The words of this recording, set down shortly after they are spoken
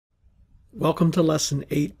Welcome to Lesson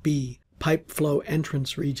 8b, Pipe Flow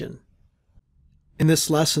Entrance Region. In this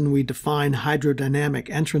lesson we define hydrodynamic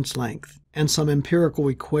entrance length and some empirical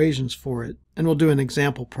equations for it, and we'll do an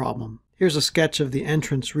example problem. Here's a sketch of the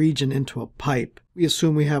entrance region into a pipe. We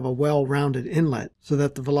assume we have a well-rounded inlet so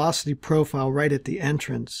that the velocity profile right at the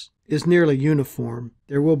entrance is nearly uniform.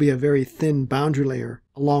 There will be a very thin boundary layer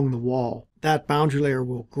along the wall. That boundary layer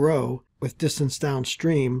will grow with distance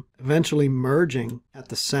downstream, eventually merging at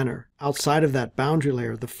the center. Outside of that boundary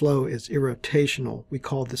layer, the flow is irrotational. We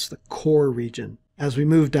call this the core region. As we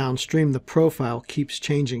move downstream, the profile keeps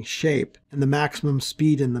changing shape, and the maximum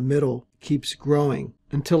speed in the middle keeps growing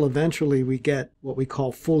until eventually we get what we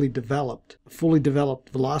call fully developed. A fully developed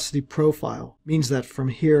velocity profile means that from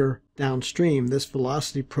here downstream, this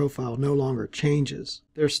velocity profile no longer changes.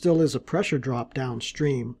 There still is a pressure drop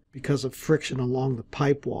downstream because of friction along the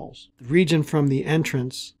pipe walls. The region from the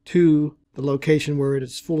entrance to the location where it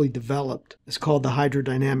is fully developed is called the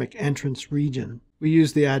hydrodynamic entrance region. We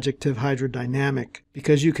use the adjective hydrodynamic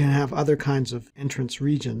because you can have other kinds of entrance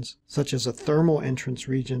regions, such as a thermal entrance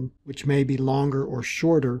region, which may be longer or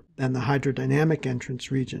shorter than the hydrodynamic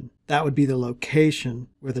entrance region. That would be the location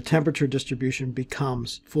where the temperature distribution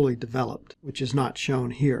becomes fully developed, which is not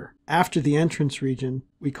shown here. After the entrance region,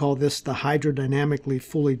 we call this the hydrodynamically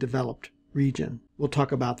fully developed region. We'll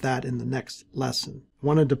talk about that in the next lesson. I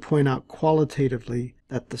wanted to point out qualitatively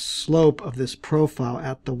that the slope of this profile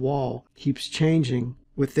at the wall keeps changing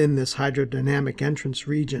within this hydrodynamic entrance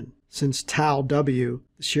region. Since tau W,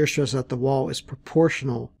 the shear stress at the wall, is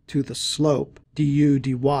proportional to the slope, du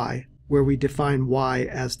dy, where we define y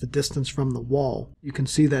as the distance from the wall. You can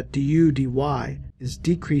see that du dy is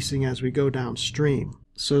decreasing as we go downstream.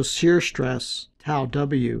 So shear stress, tau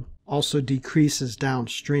W, also decreases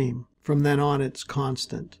downstream. From then on, it's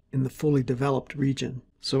constant in the fully developed region.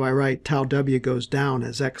 So I write tau W goes down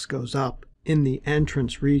as x goes up in the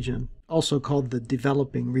entrance region, also called the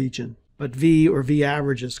developing region. But V or V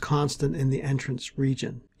average is constant in the entrance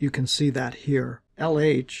region. You can see that here.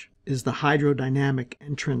 LH is the hydrodynamic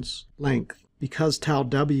entrance length. Because tau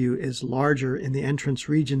W is larger in the entrance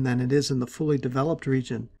region than it is in the fully developed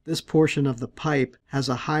region, this portion of the pipe has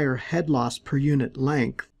a higher head loss per unit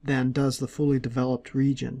length than does the fully developed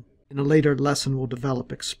region. In a later lesson, we'll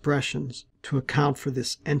develop expressions to account for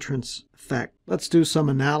this entrance effect. Let's do some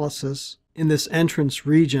analysis. In this entrance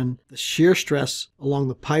region, the shear stress along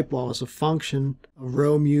the pipe wall is a function of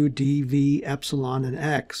rho, mu, d, v, epsilon, and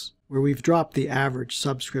x, where we've dropped the average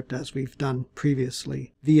subscript as we've done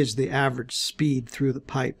previously. V is the average speed through the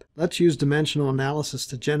pipe. Let's use dimensional analysis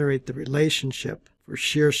to generate the relationship for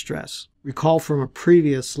shear stress. Recall from a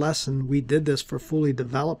previous lesson, we did this for fully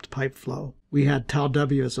developed pipe flow. We had tau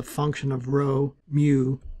W as a function of rho,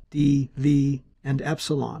 mu, d, v, and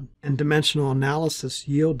epsilon. And dimensional analysis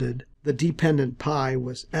yielded the dependent pi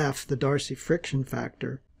was F, the Darcy friction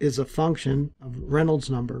factor, is a function of Reynolds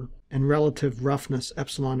number and relative roughness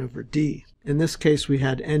epsilon over d. In this case, we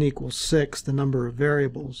had n equals 6, the number of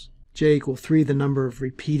variables, j equal 3, the number of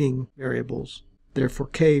repeating variables, therefore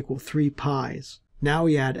k equal 3 pi's. Now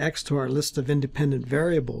we add x to our list of independent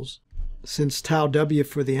variables, since tau W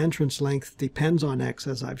for the entrance length depends on x,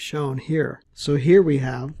 as I've shown here. So here we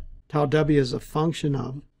have tau W is a function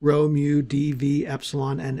of rho, mu, d, v,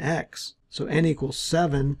 epsilon, and x. So n equals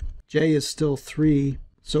 7, j is still 3,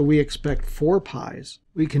 so we expect 4 pi's.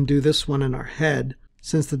 We can do this one in our head,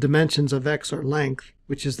 since the dimensions of x are length,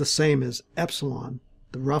 which is the same as epsilon,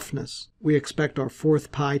 the roughness. We expect our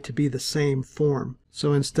 4th pi to be the same form.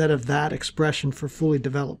 So instead of that expression for fully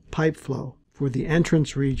developed pipe flow, for the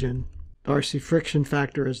entrance region, Darcy friction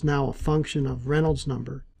factor is now a function of Reynolds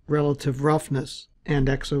number, relative roughness, and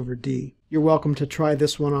x over d. You're welcome to try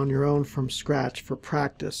this one on your own from scratch for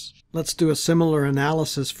practice. Let's do a similar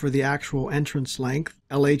analysis for the actual entrance length.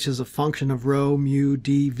 LH is a function of rho, mu,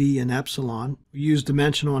 d, v, and epsilon. We use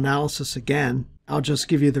dimensional analysis again. I'll just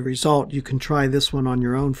give you the result. You can try this one on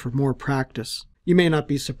your own for more practice. You may not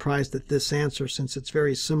be surprised at this answer since it's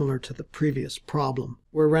very similar to the previous problem,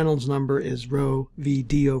 where Reynolds number is rho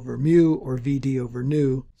Vd over mu or Vd over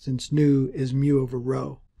nu, since nu is mu over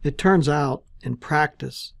rho. It turns out, in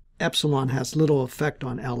practice, epsilon has little effect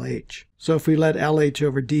on LH. So if we let LH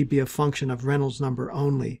over d be a function of Reynolds number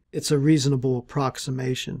only, it's a reasonable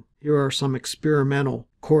approximation. Here are some experimental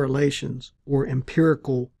correlations or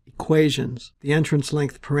empirical equations. The entrance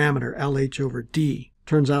length parameter LH over d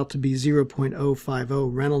turns out to be 0.050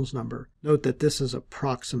 Reynolds number. Note that this is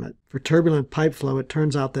approximate. For turbulent pipe flow, it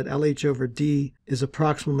turns out that LH over d is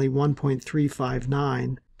approximately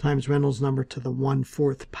 1.359 times Reynolds number to the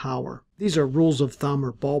 1/4 power. These are rules of thumb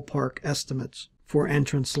or ballpark estimates for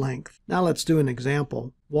entrance length. Now let's do an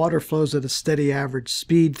example. Water flows at a steady average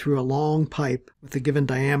speed through a long pipe with a given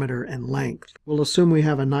diameter and length. We'll assume we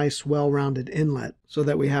have a nice well-rounded inlet so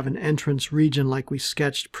that we have an entrance region like we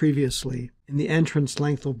sketched previously. And the entrance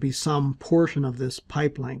length will be some portion of this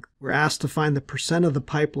pipe length. We're asked to find the percent of the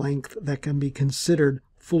pipe length that can be considered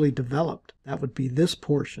fully developed. That would be this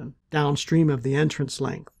portion, downstream of the entrance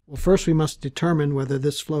length. Well, first we must determine whether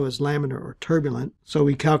this flow is laminar or turbulent, so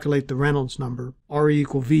we calculate the Reynolds number, Re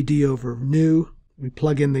equal Vd over nu. We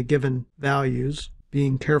plug in the given values,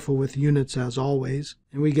 being careful with units as always,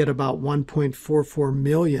 and we get about 1.44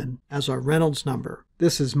 million as our Reynolds number.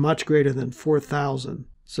 This is much greater than 4,000,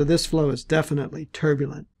 so this flow is definitely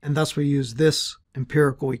turbulent, and thus we use this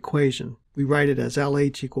empirical equation. We write it as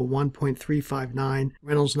LH equal 1.359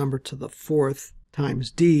 Reynolds number to the fourth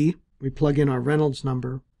times D. We plug in our Reynolds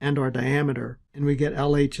number and our diameter, and we get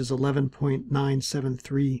LH is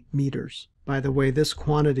 11.973 meters. By the way, this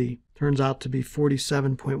quantity turns out to be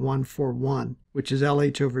 47.141, which is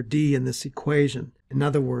LH over D in this equation. In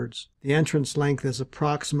other words, the entrance length is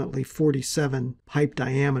approximately 47 pipe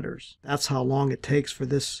diameters. That's how long it takes for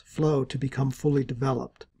this flow to become fully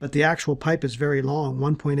developed. But the actual pipe is very long,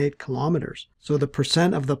 1.8 kilometers. So the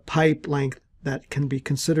percent of the pipe length that can be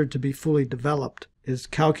considered to be fully developed is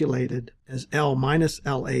calculated as L minus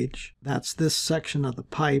LH. That's this section of the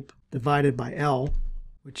pipe divided by L,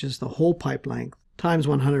 which is the whole pipe length, times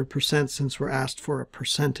 100% since we're asked for a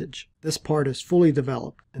percentage. This part is fully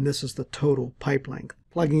developed, and this is the total pipe length.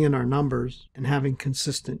 Plugging in our numbers and having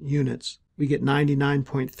consistent units, we get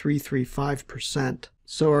 99.335%.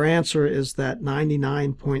 So our answer is that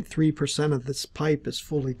 99.3% of this pipe is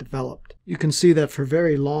fully developed. You can see that for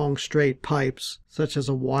very long straight pipes, such as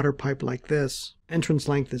a water pipe like this, entrance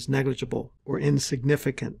length is negligible or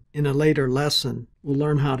insignificant. In a later lesson, we'll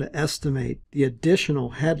learn how to estimate the additional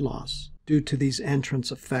head loss due to these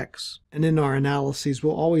entrance effects. And in our analyses,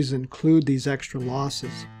 we'll always include these extra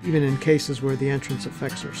losses, even in cases where the entrance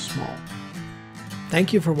effects are small.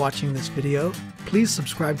 Thank you for watching this video. Please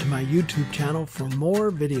subscribe to my YouTube channel for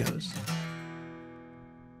more videos.